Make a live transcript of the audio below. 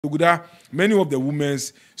Many of the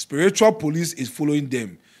women's spiritual police is following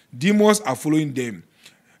them. Demons are following them.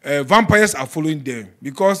 Vampires are following them.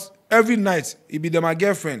 Because every night, it be them my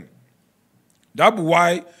girlfriend. That's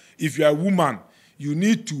why, if you are a woman, you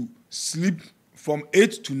need to sleep from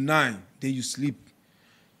 8 to 9. Then you sleep.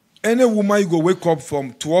 Any woman, you go wake up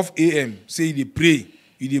from 12 a.m., say you pray.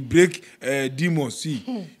 You break demons.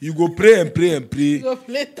 See, you go pray and pray and pray. You go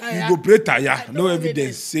play tire. You go play tire. No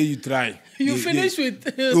evidence. Say you try. You finish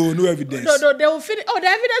with no evidence. No, they will finish. Oh, the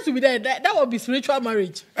evidence will be there. That will be spiritual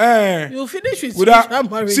marriage. You finish with spiritual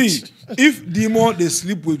marriage. See, if demon they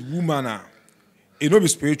sleep with woman, it will be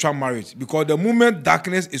spiritual marriage, because the moment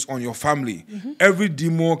darkness is on your family, every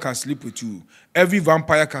demon can sleep with you. Every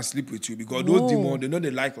vampire can sleep with you, because those demons, they know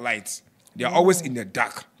they like light. They are always in the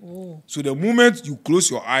dark. So the moment you close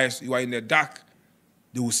your eyes, you are in the dark,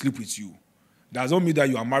 they will sleep with you. That doesn't mean that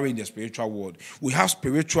you are married in the spiritual world. We have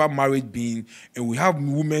spiritual married beings, and we have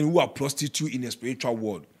women who are prostitutes in the spiritual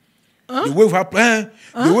world. The way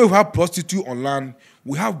we have prostitutes on land,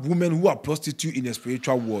 we have women who are prostitutes in the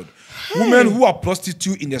spiritual world. Women who are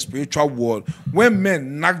prostitutes in the spiritual world, when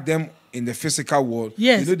men knock them in the physical world,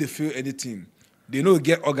 they know they feel anything. They know they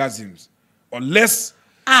get orgasms. Unless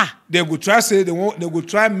they will try they will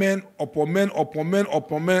try men upon men upon men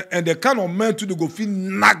upon men, and the kind of men too they go feel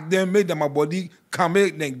knock them, make them a body can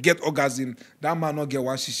make them get orgasm. That man not get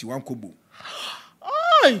one shishi, one kobo.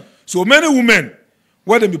 So many women,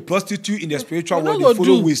 where they be prostitute in the spiritual world, they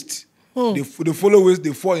follow waste. They follow waste,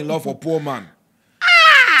 they fall in love for poor man.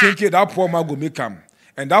 Thinking that poor man go make him,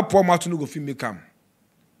 and that poor man too no go feel make him.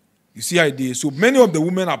 You see how it is. So many of the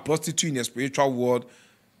women are prostitute in the spiritual world,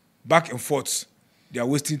 back and forth. They are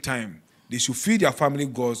wasting time. They should feed their family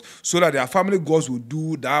gods, so that their family gods will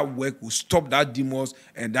do that work, will stop that demons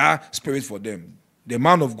and that spirit for them. The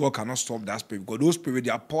man of God cannot stop that spirit, because those spirits,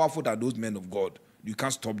 they are powerful than those men of God. You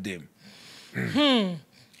can't stop them.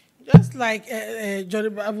 Just like Johnny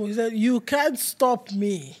Bravo said, you can't stop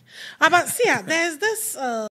me. But see, there's this...